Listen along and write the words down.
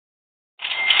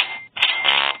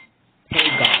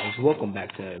guys, welcome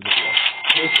back to the video.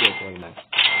 This is going back to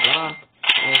Rock,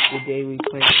 and today we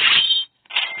play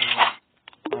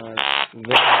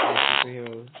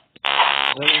superheroes.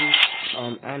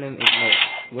 Anime, no,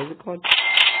 what's it called?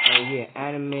 Oh yeah,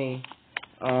 Anime,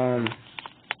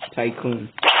 Tycoon.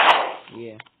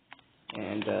 Yeah,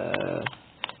 and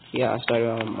yeah, I started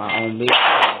on my own video.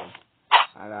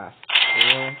 I got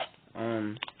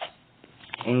 4,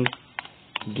 ain't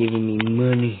giving me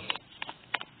money.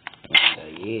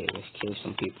 And yeah, let's kill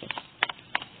some people.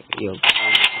 Yo,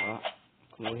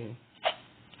 come over here.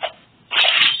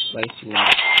 Slice you in.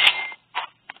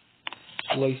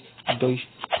 Slice, dice.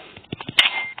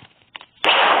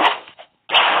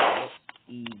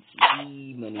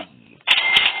 Easy money.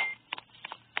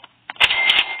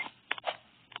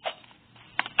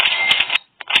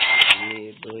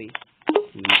 Yeah, boy.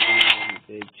 Yeah,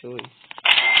 good choice.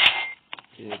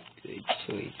 Good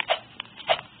choice.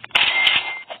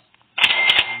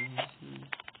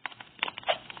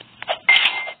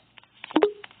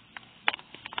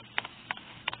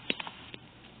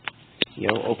 Yo,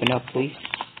 open up, please.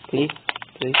 Please.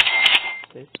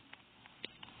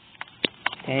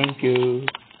 Thank you.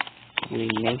 You're a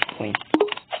nice queen.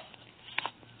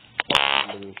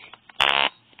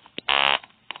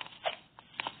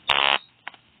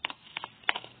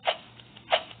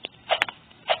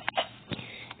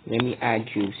 Let me add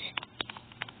juice.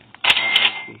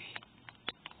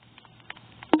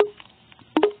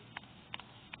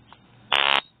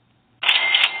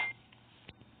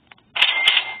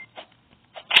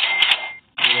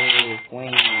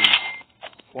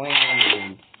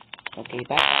 Flames. Okay,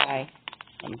 bye.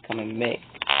 I'm coming back.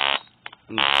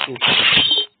 I'm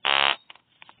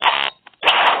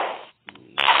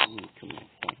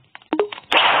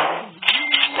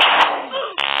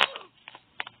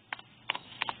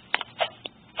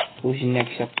Who's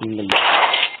next up in the list?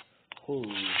 Who?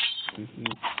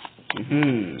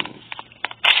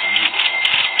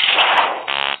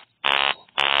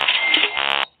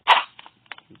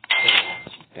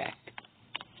 Back.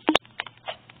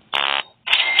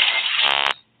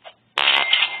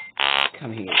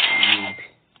 Come here, noob.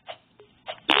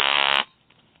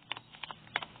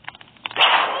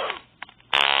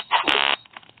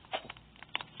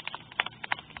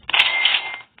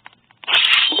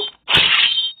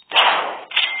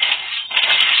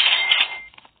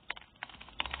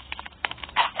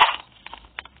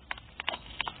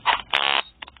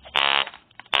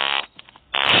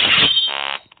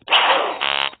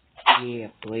 Yeah,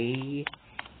 boy.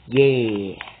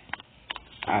 Yeah.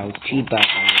 I'll cheat back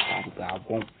on your body, but I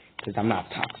won't, because I'm not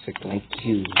toxic like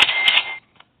you.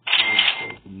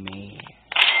 You mad.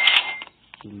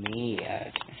 You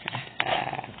mad.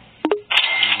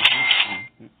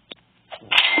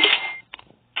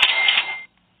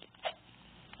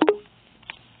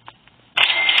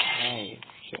 Hey,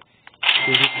 sure.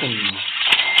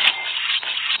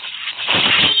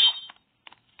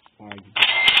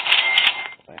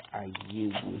 What are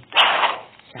you?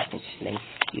 Savage slave,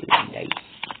 you nice.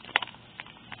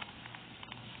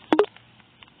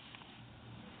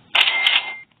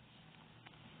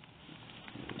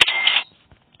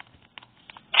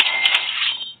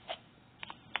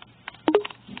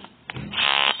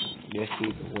 Let's see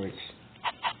if it works.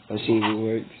 Let's see if it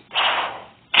works.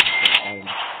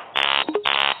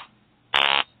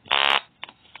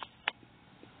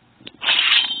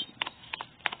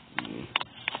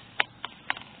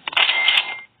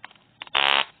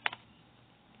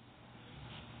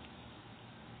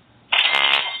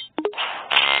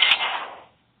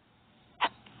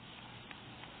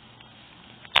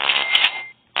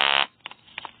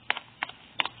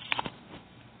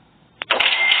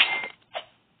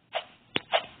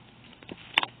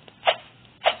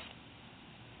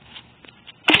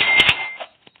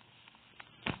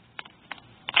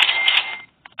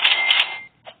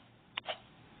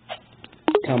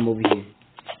 Come over here.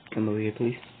 Come over here,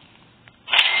 please.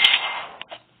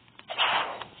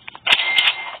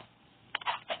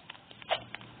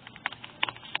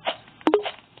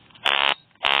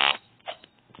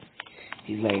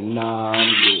 He's like, nah,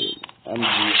 I'm good.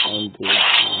 I'm good.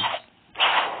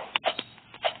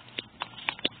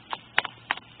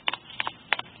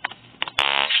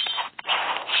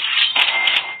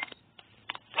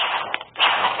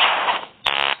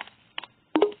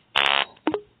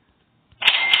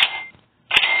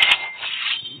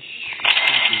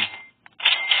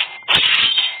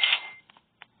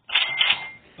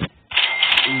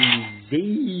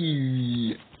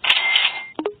 Easy.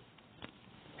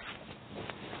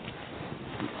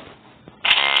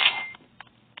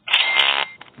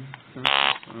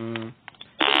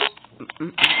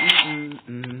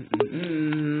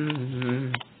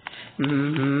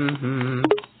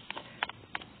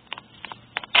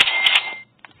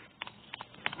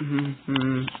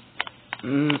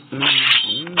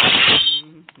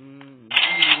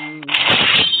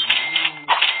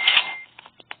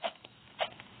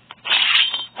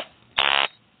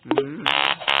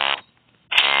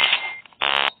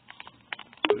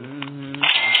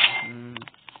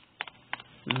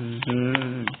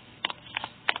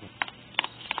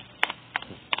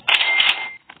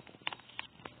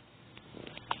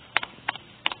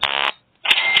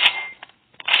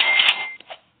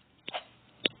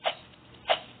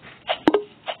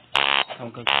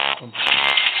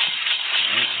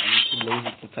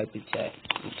 lazy to type in chat.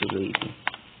 I'm too lazy.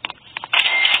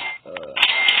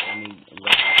 Let me look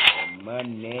at the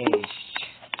money.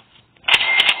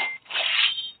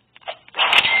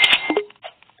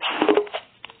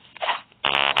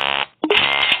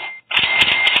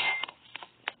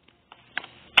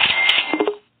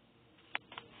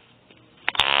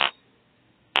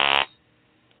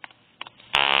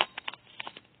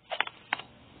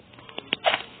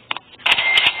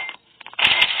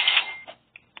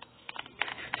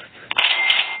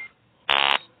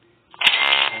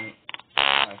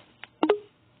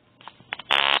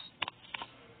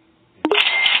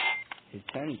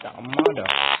 Send the mother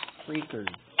freakers.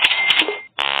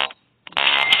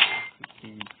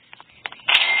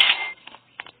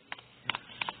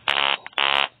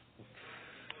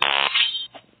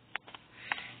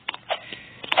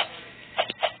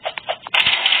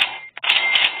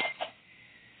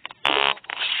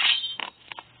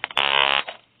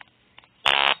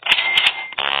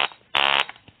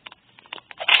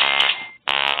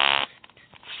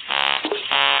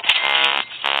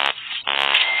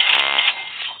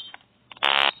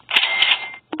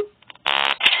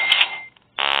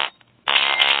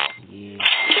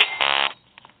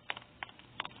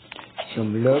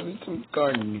 Some love and some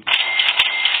gardening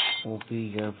will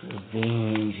be your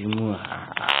revenge. And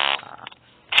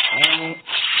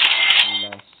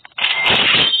unless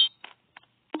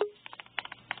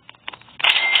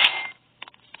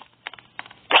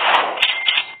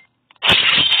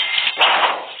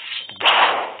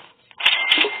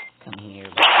come here,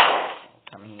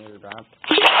 Rob.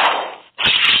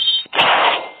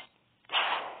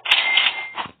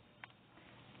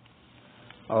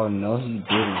 Oh no, he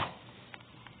didn't.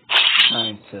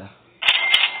 Trying to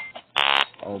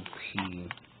OP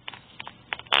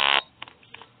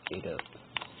it up.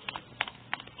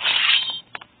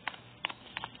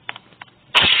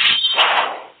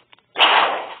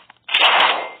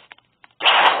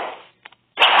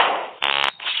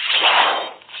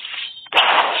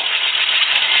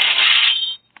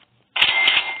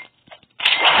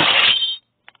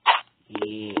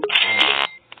 Yeah,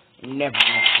 never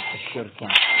mess with the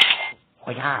shuriken.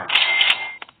 Oh yeah.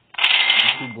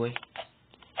 You boy.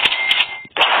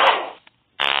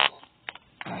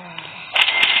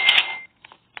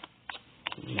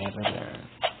 Never learn.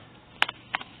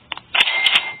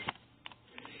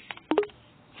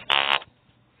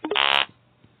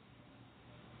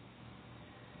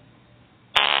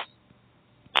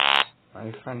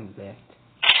 My friend left.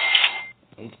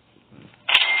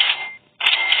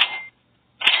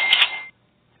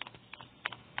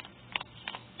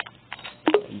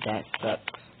 That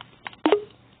sucks.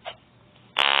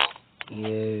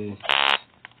 Yes.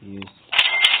 Yes.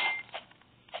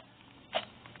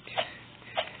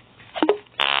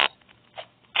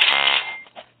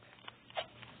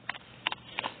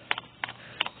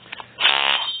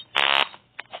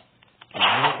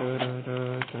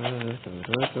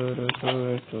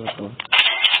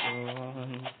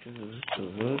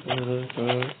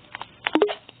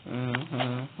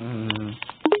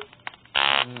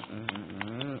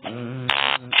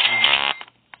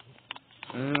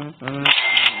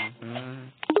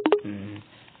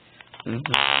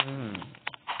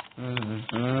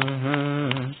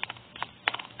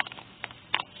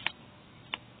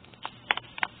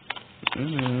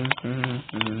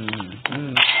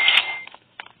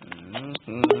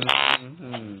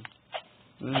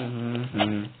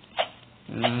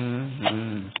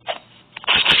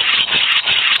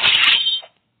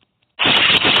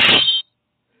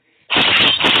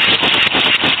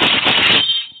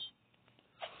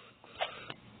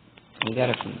 You got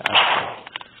it from the outside.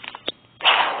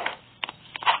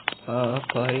 Oh,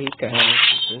 party guys,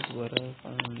 this is what I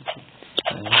found.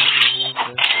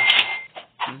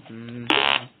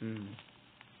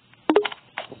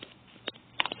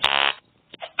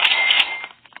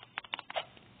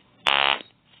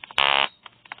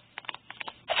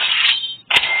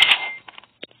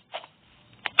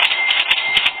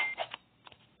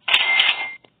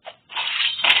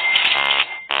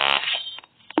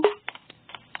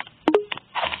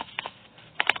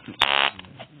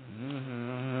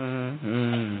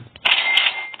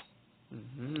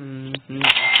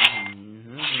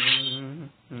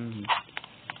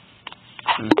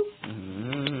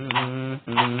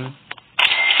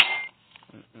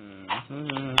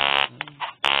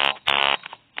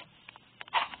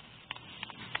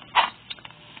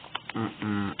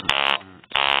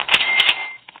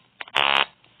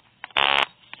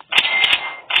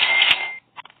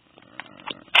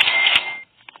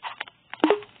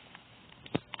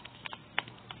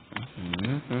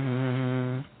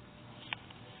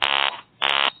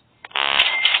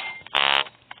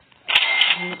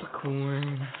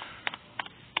 corn.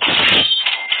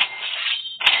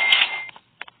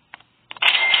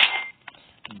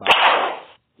 But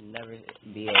never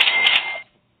be okay.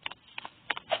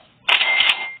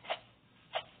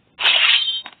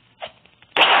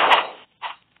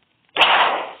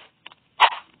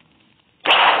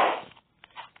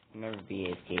 Never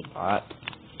be AFK, bot.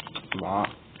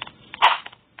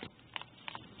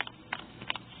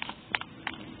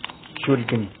 Shoot a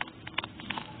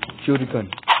gun.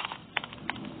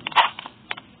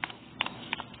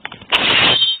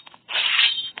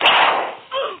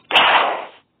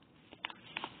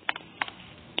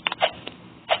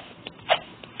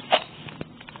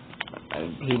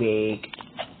 Big.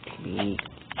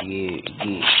 Yeah.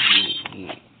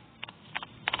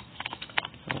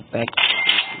 Back to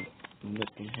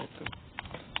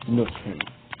nothing.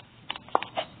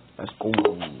 Let's go.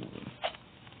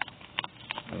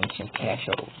 Make some cash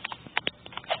out.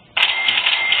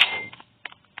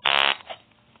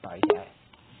 Buy that.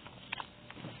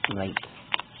 Like,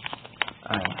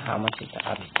 how much is the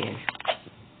upstairs?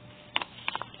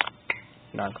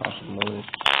 Not cost more.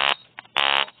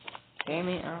 Damn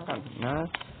it, I don't got enough.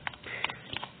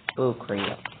 Bull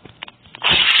crap.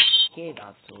 Kid,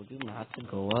 I told you not to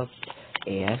go up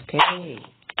AFK.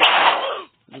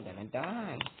 You're gonna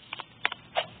die.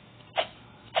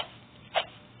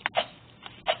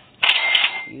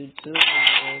 You too,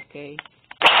 AFK.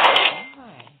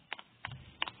 Die.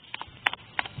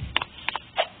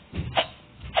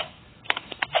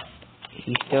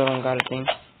 He still don't got a thing.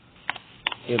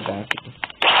 Still back.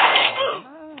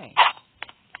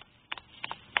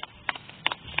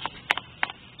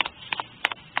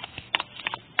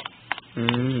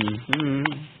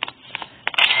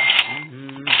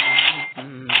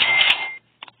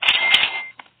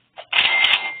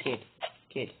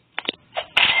 Kid.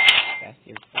 That's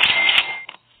your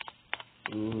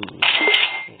ooh.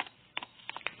 Shit.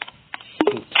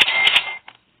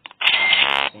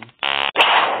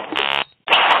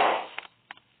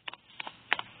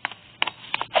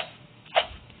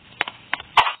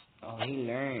 Oh, he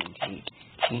learned.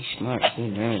 He's smart. He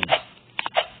learned.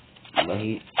 But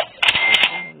he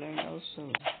gotta learn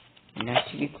also. Not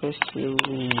to be close to the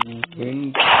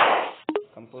window.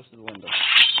 Come close to the window.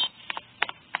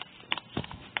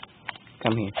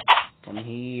 Come here.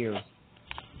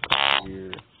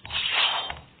 Here.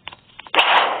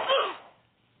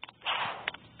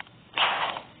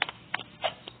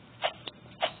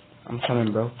 I'm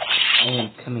coming, bro. I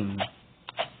am coming.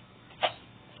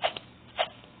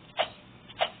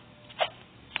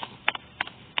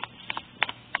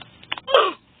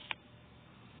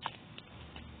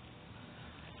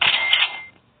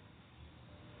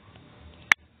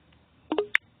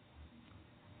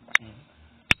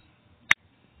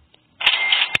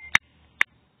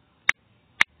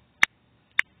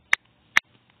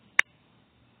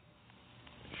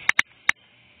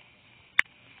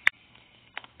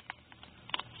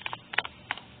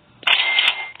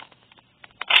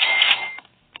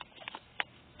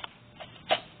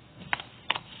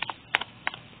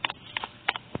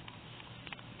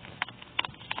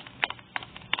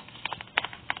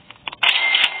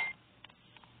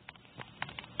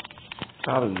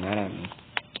 Probably mad at me.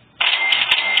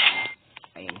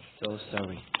 I am so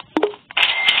sorry.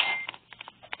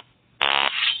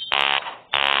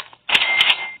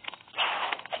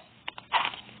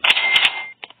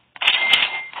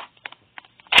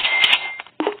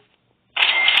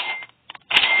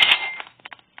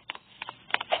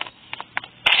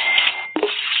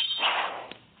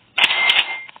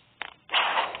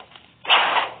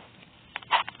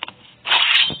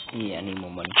 Yeah, I need more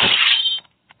money.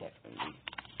 Definitely.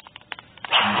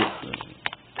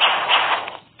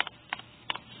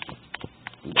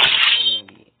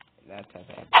 That type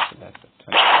of episode, that's a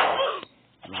 20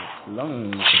 minutes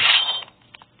long.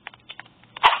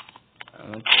 I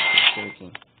want to be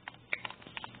 13.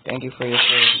 Thank you for your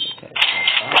service.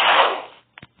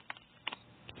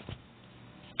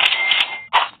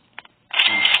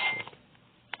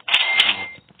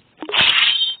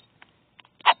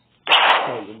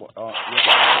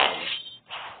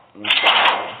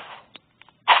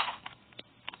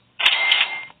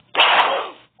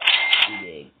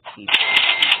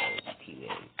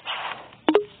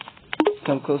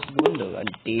 Come close to the window, I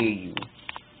dare you.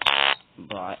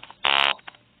 But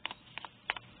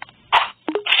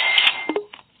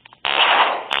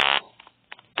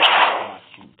watch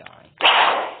you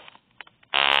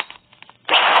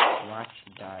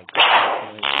die. Come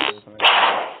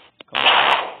on.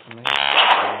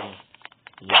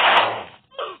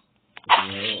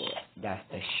 Yeah. That's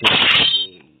the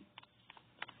shit.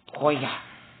 Oh yeah.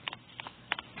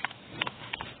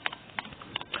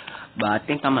 But I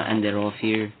think I'm gonna end it off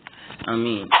here. I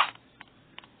mean,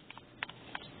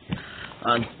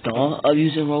 I thought of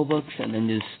using Robux and then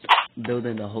just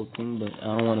building the whole thing, but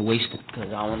I don't want to waste it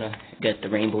because I want to get the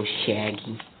Rainbow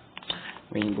Shaggy.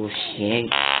 Rainbow Shaggy.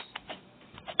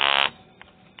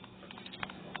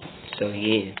 So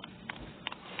yeah.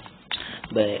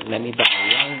 But let me buy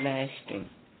one last thing.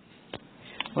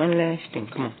 One last thing.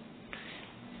 Come on.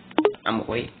 I'ma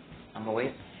wait.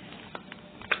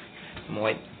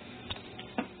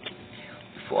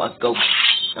 Before I go,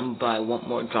 I'm gonna buy one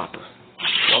more dropper.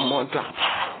 Come on.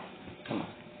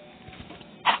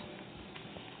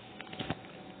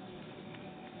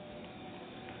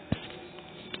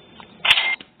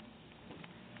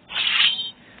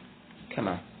 Come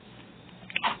on.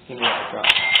 Give me that drop.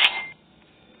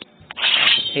 I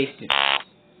can taste it.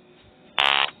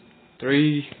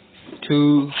 3,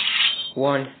 2,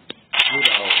 1, 0.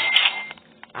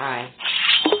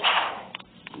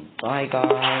 Bye,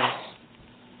 guys.